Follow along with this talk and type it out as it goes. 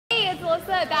Alyssa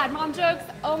at Bad Mom Jokes.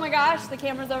 Oh my gosh, the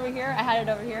camera's over here. I had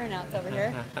it over here, and now it's over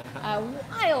here.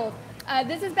 Wild.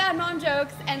 This is Bad Mom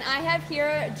Jokes, and I have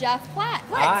here Geoff Plitt.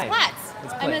 Hi.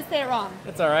 I'm going to say it wrong.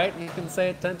 It's all right. You can say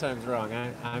it 10 times wrong.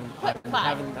 I'm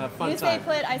having a fun time. You say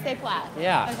Plitt, I say Platt.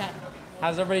 Yeah. Okay.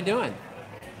 How's everybody doing?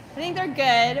 I think they're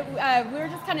good. We were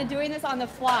just kind of doing this on the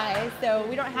fly, so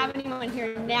we don't have anyone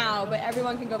here now, but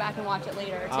everyone can go back and watch it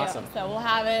later too. Awesome. So we'll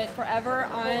have it forever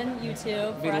on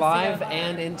YouTube. It'll be live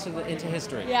and into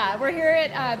history. Yeah, we're here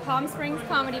at Palm Springs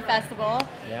Comedy Festival,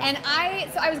 and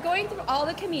I was going through all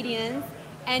the comedians.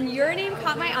 And your name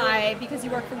caught my eye because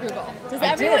you work for Google. Does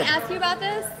everyone ask you about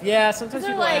this? Yeah, sometimes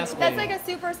people ask me. That's like a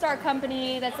superstar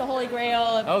company. That's the holy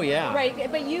grail. Oh, yeah.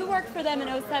 Right, but you worked for them in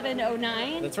 07,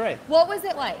 09. That's right. What was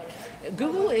it like?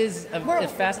 Google is a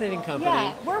fascinating company.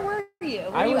 Yeah, where were you?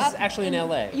 I was actually in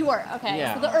LA. You were, okay.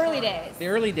 Yeah. So the early days. The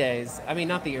early days. I mean,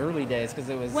 not the early days because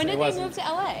it was. When did they move to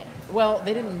LA? Well,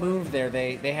 they didn't move there.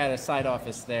 They had a side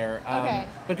office there. Okay.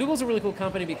 But Google's a really cool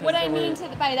company because what I mean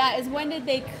by that is when did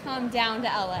they come down to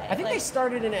LA? I think they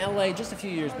started in LA just a few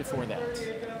years before that.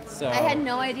 So I had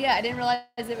no idea. I didn't realize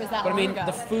it was that long ago. But I mean,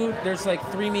 the food, there's like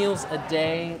 3 meals a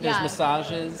day. There's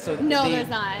massages. So no, there's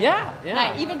not. Yeah.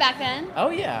 Right. Even back then? Oh,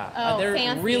 yeah. Oh, they're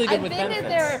fancy. really good with benefits. I've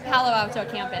been to their Palo Alto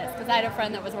campus because I had a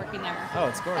friend that was working there. Oh,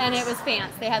 it's gorgeous. And it was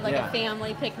fancy. They had like a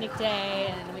family picnic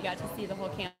day, and we got to see the whole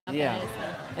campus. Yeah.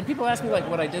 And people ask me like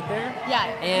what I did there. Yeah.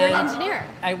 And you're an engineer.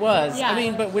 I was. Yeah. I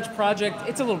mean, but which project?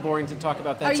 It's a little boring to talk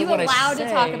about that. Are you so what allowed I say,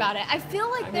 to talk about it? I feel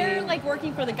like they're like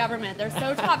working for the government. They're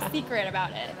so top secret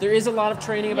about it. There is a lot of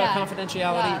training about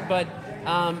confidentiality, but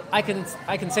I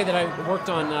can say that I worked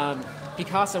on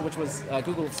Picasa, which was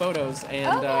Google Photos,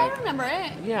 and I remember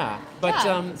it. Yeah, but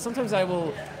sometimes I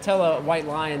will tell a white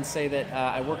lie and say that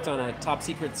I worked on a top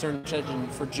secret search engine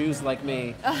for Jews like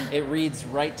me. It reads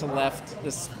right to left.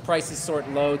 This prices sort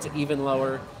low to even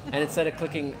lower, and instead of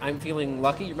clicking "I'm feeling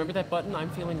lucky," you remember that button?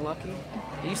 I'm feeling lucky.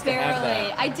 I used to have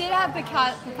that. I did have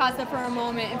Picasa for a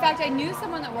moment. In fact, I knew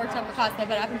someone that worked on Picasa,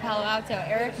 but up in Palo Alto,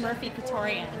 Eric Murphy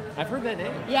Katorian. I've heard that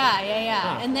name. Yeah.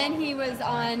 Huh. And then he was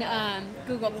on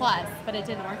Google Plus, but it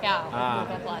didn't work out with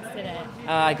Google Plus, did it?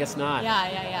 I guess not.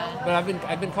 Yeah. But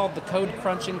I've been called the code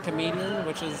crunching comedian,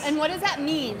 which is. And what does that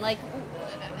mean? Like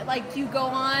you go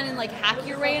on and like hack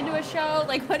your way into a show?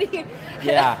 Like what do you?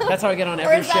 Yeah, that's how I get on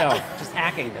every show, just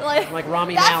hacking, like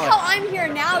Rami Malek. That's how I'm here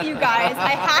now, you guys.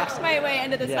 I hacked my way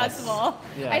into this festival.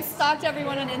 Yes. I stalked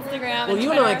everyone on Instagram. Well, and you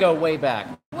Twitter. and I go way back.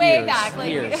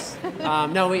 Years.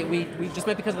 No, we just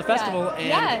met because of the festival,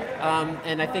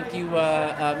 and I think you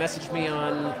messaged me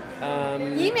on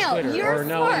email. Twitter, You're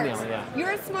smart. Email, yeah.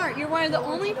 You're smart. You're one of the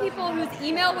only people whose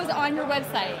email was on your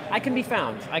website. I can be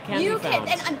found. I can be found.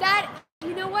 And that.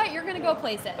 You know what? You're going to go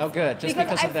places. Oh, good. Just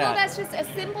because I of feel that. That's just a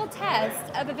simple test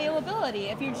of availability.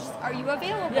 If are you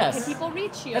available? Yes. Can people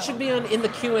reach you? That should be in the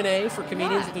Q&A for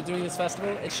comedians that they're doing this festival.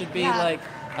 It should be like,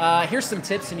 here's some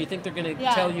tips, and you think they're going to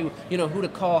tell you, who to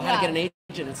call, how to get an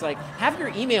agent. It's like, have your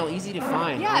email easy to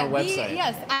find on a website.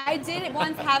 Yes, I did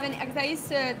once because I used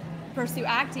to pursue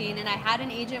acting, and I had an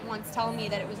agent once tell me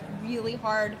that it was really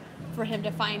hard for him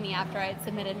to find me after I had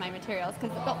submitted my materials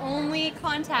because the only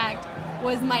contact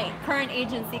was my current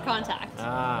agency contact.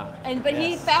 But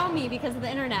he found me because of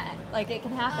the internet. Like it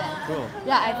can happen. Cool.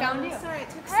 Yeah, I found you. Sorry, it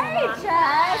took so Hey, long.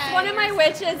 Jess. One of my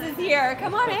witches is here.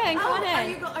 Come on in. Come on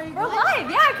in. Are you We're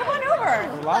live. Yeah, come on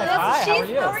over. We're live. Hi, how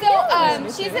are you?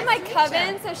 So she's in my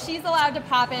coven, so she's allowed to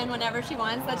pop in whenever she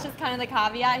wants. That's just kind of the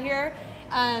caveat here.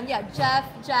 Geoff,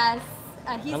 Jess.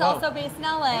 He's also based in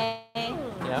LA.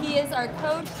 Yeah. He is our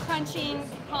code crunching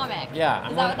comic. Yeah,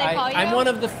 is that what they call you? I'm one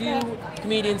of the few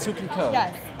comedians who can code.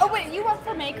 Yes. Oh wait, you work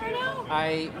for Maker now?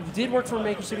 I did work for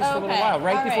Maker Studios for a little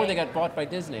while, before they got bought by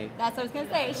Disney. That's what I was gonna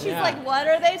say. She's like, what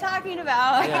are they talking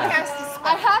about? Yeah.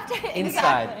 I have to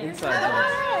Inside.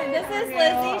 This is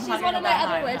Lizzie. She's one of my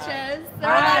other witches. They're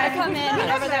allowed to come in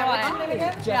whenever they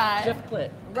want. Geoff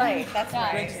Plitt. Right, that's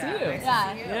right. Great to see you.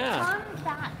 Yeah. Come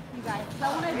back, you guys. I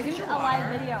want to do a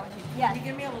live video. Yes. Can you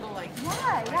give me a little like?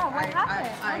 Yeah. What happened?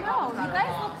 I know. You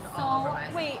guys look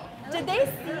so. Wait. Did they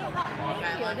see?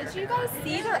 Thank you. Did you guys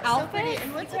see their outfits?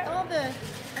 And what's all the?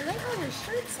 I like all your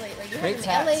shirts lately. You Great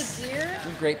have tats. LA gear.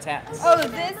 Great tats. Oh,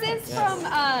 this is from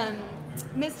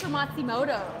Mr.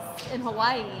 Matsumoto's in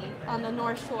Hawaii on the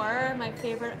North Shore. My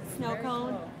favorite snow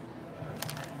cone.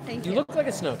 Thank you. You look like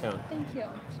a snow cone. Thank you.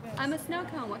 I'm a snow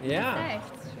cone. What can you say?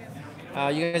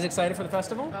 You guys excited for the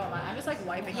festival? Oh, I'm just like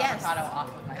wiping avocado off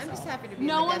of myself. I'm just happy to be.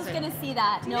 No in the one's desert. gonna see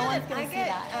that. No one's gonna see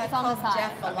that. It's on the called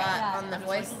side. Geoff a lot on the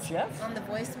voice. Geoff? On the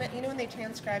voicemail. You know when they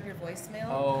transcribe your voicemail?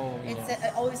 Oh, It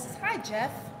always says, "Hi,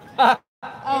 Geoff."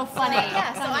 Oh Oh, funny.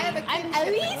 Yeah, so I have a I'm kinship with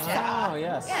Elisa. Geoff. Oh,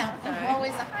 yes. Yeah,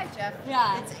 always a hi, Geoff.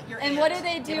 Yeah. It's your And aunt. what do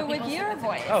they do with your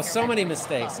voice? Oh, so many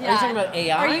mistakes. Are Yeah. you talking about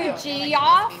AI? Are you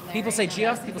Geoff? People say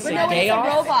Geoff, people But say no, it's a Geoff.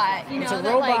 robot. You know, It's a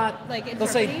that, robot. Like They'll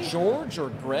say interpreting? George or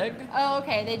Greg. Oh,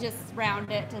 okay. They just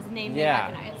round it to name they Yeah,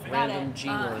 recognize. Got random it. G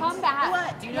words. Come back.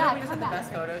 What? Do you know Yeah, we just come had the back.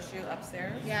 best photo shoot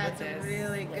upstairs? Yeah, with it's a this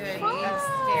really good Fun.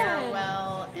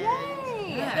 stairwell.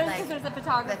 Yay! Yeah, There's, like there's a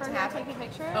photographer the here tap- taking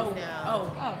pictures. Oh,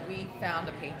 No. Oh. we found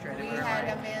a patron. We and we were had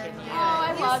like, a man. "Can you-" Oh,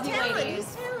 I love you talent. ladies.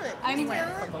 He's talent. I'm- He He's went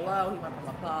talent. from below, he went from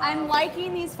above. I'm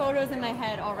liking these photos in my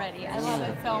head already. I love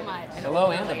it so much.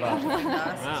 Hello and above.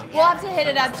 Us. Wow. We'll have to hit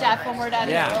it up, Geoff, when we're done.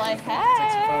 Yeah. We're like, photos.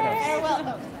 hey.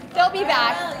 Farewell. They'll be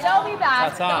back. They'll be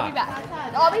back. Ta-ta. They'll be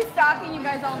back. I'll be stalking you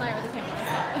guys all night with the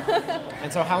cameras.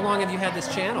 And so, how long have you had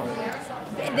this channel?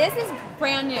 This is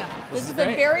brand new. This is a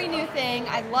great. very new thing.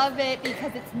 I love it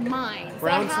because it's mine.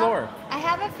 Ground floor. I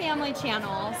have a family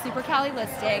channel, Super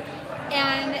Calilistic,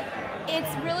 and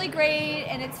it's really great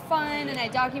and it's fun and I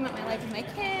document my life with my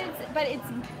kids, but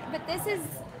this is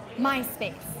my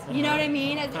space. You know what I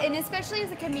mean? And especially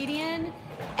as a comedian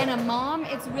and a mom,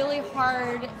 it's really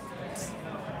hard.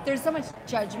 There's so much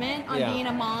judgment on Yeah. being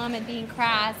a mom and being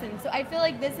crass, and so I feel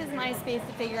like this is my space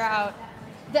to figure out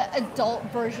the adult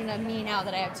version of me now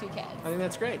that I have 2 kids. I think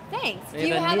that's great. Thanks. You Do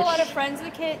you have a have a lot niche. of friends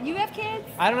with kids? You have kids?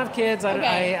 I don't have kids.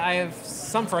 Okay. I have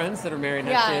some friends that are married and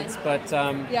Yeah. have kids, but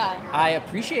Yeah. I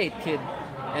appreciate kid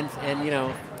and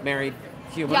married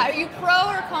humor. Yeah, are you pro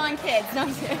or con kids? No,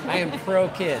 I'm kidding. I am pro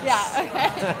kids. Yeah,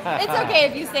 okay. It's okay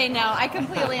if you say no. I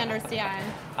completely understand.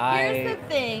 Here's the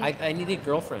thing. I need a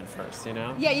girlfriend first, you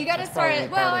know? Yeah, you got to That's start probably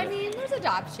it. Well, part I of it. mean, there's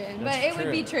adoption, but That's it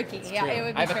would be true. tricky. That's Yeah, true. it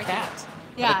would be I have tricky. a cat.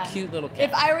 I Yeah. have a cute little cat.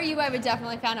 If I were you, I would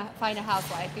definitely find a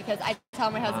housewife because I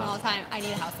tell my husband all the time, I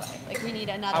need a housewife. Like, we need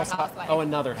another housewife. Oh,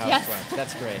 another Yes. housewife.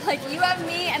 That's great. Like, you have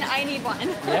me and I need one.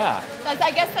 Yeah.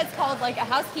 I guess that's called like a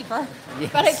housekeeper, Yes.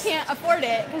 but I can't afford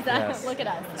it because Yes. look at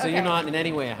us. So you're not in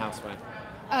any way a housewife.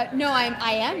 No,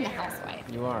 I am the housewife.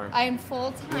 You are. I am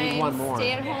full You need one time more.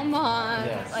 stay-at-home mom.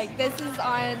 Yes. Like this is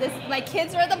on this. My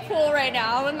kids are at the pool right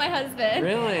now with my husband.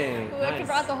 Really? Who Nice.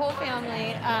 brought the whole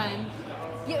family.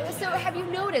 So have you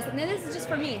noticed? And this is just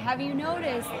for me. Have you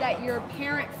noticed that your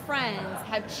parent friends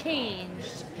have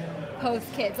changed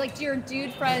post kids? Like, do your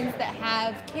dude friends that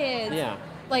have kids? Yeah.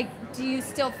 Like, do you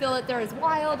still feel that they're as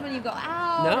wild when you go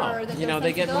out? No. Or that You their know,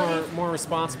 they get sensibilities- more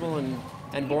responsible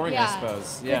and boring, I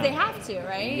suppose. Yeah. Because they have to,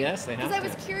 right? Yes, they have Because I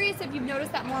was to. curious if you've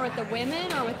noticed that more with the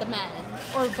women or with the men,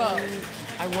 or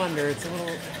both. I wonder. It's a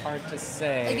little hard to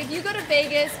say. Like if you go to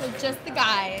Vegas with just the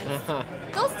guys, Uh-huh.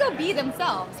 they'll still be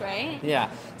themselves, right? Yeah.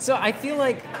 So I feel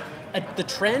like the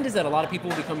trend is that a lot of people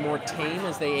will become more tame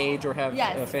as they age or have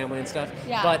Yes. a family and stuff.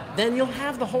 Yeah. But then you'll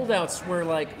have the holdouts where,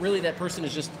 like, really that person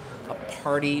is just a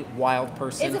party wild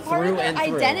person It's a part through of their and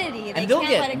through. identity. They And they'll can't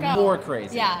get let it go. more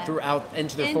crazy Yeah. throughout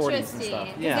into their 40s and Interesting. stuff.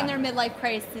 Because Yeah. then they're midlife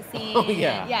crisis. Oh,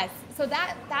 yeah. Yes. So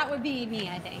that would be me,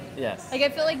 I think. Yes. Like I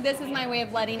feel like this is my way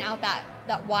of letting out that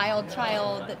wild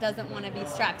child that doesn't want to be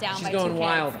strapped down She's by going two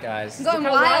wild, kids. guys. I'm going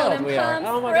Look how wild wild in we are. Palm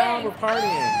Oh my God, we're Springs.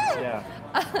 partying. Yeah.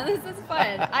 This is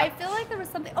fun. I feel like there was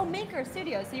something. Oh, Maker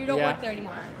Studio. So you don't Yeah. work there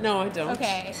anymore. No, I don't.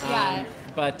 Okay, yeah.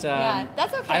 But Yeah,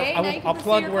 that's okay. Now you can I'll pursue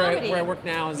plug your where comedy. I work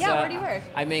now. Is, Yeah, where do you work?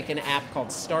 I make an app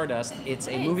called Stardust. It's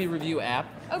a Nice. movie review app,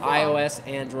 Oh, cool. iOS,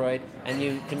 Android, and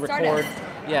you can record. Stardust.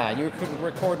 Yeah, you can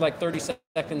record like 30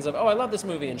 seconds of, oh, I love this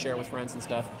movie, and share it with friends and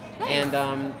stuff. Nice.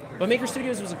 And but Maker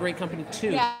Studios was a great company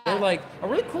too. Yeah. They're like a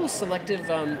really cool selective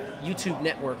YouTube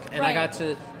network, and I Right. got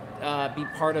to be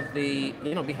part of the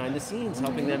behind the scenes,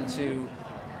 helping them to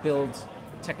build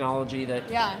technology that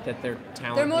Yeah. that their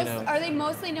talent. They're most. you know, Are they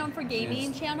mostly known for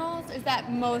gaming Yes. channels? Is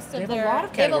that most They of have a their? lot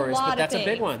of they have categories, a lot but of that's a big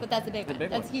things, one. But that's a big It's a one. big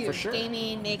That's one, huge. for sure.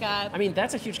 Gaming, makeup. I mean,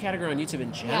 that's a huge category on YouTube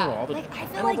in general. Yeah. All the, Like, I feel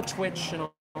and all like- the Twitch and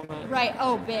all that. Right.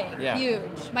 Oh, big. Yeah. Huge.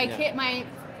 My Yeah. kid. My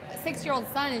 6-year-old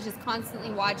son is just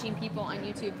constantly watching people on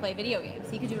YouTube play video games.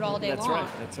 He could do it all day That's long. right,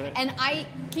 that's right. And I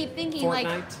keep thinking like,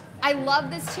 Fortnite. I love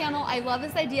this channel. I love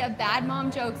this idea of bad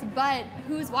mom jokes, but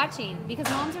who's watching? Because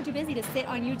moms are too busy to sit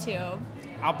on YouTube.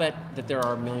 I'll bet that there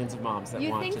are millions of moms that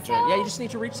You want think to join. so? Yeah, you just need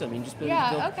to reach them. You just build,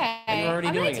 Yeah. Okay. And you're already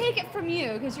I'm doing gonna take it from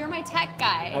you because you're my tech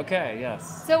guy. Okay.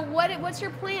 Yes. So what's your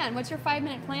plan? What's your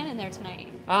 5-minute plan in there tonight?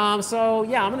 So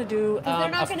yeah, I'm gonna do they're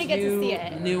not a gonna few get to see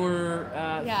it. newer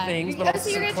Yeah. things, Oh, but also so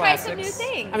you're some gonna try some classics. new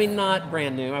things. I mean, not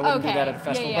brand new. I wouldn't do Okay. that at a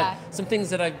festival, Yeah. but some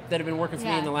things that have been working for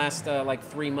me Yeah. in the last like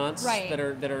 3 months Right.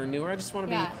 that are newer. I just want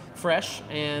to Yeah. be fresh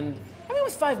and. I mean,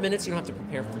 with 5 minutes, you don't have to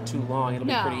prepare for too long. It'll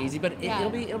be No. pretty easy, but Yeah.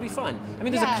 it'll be fun. I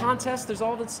mean, there's Yeah. a contest. There's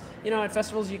all this, at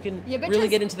festivals you can Yeah, but really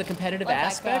just get into the competitive let that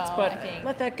aspect, go, but I think.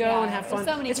 let that go Yeah, and have there's fun.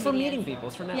 so many It's for comedians. meeting people.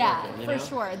 It's for networking. Yeah, you for know?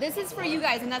 sure. This is for you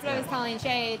guys, and that's what I was telling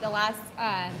Shay, the last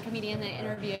comedian that I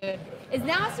interviewed, is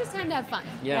now it's just time to have fun,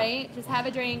 Yeah. right? Just have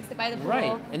a drink, sit by the pool.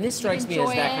 Right, and this strikes me as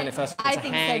enjoy that it. kind of festival. I It's a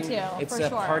think hang, so too. it's for a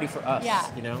sure. party for us, Yeah,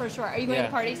 you know? for sure. Are you going Yeah.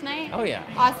 to party tonight? Oh, yeah.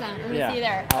 Awesome. I'm gonna Yeah. see you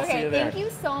there. I'll see okay, you there. thank you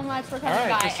so much for coming All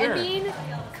right, by. for sure. I mean,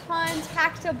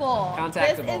 contactable.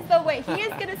 Contactable. This is the way. He is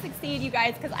gonna succeed, you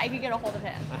guys, because I could get a hold of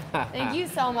him. Thank you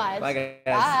so much. Bye, guys.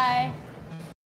 Bye.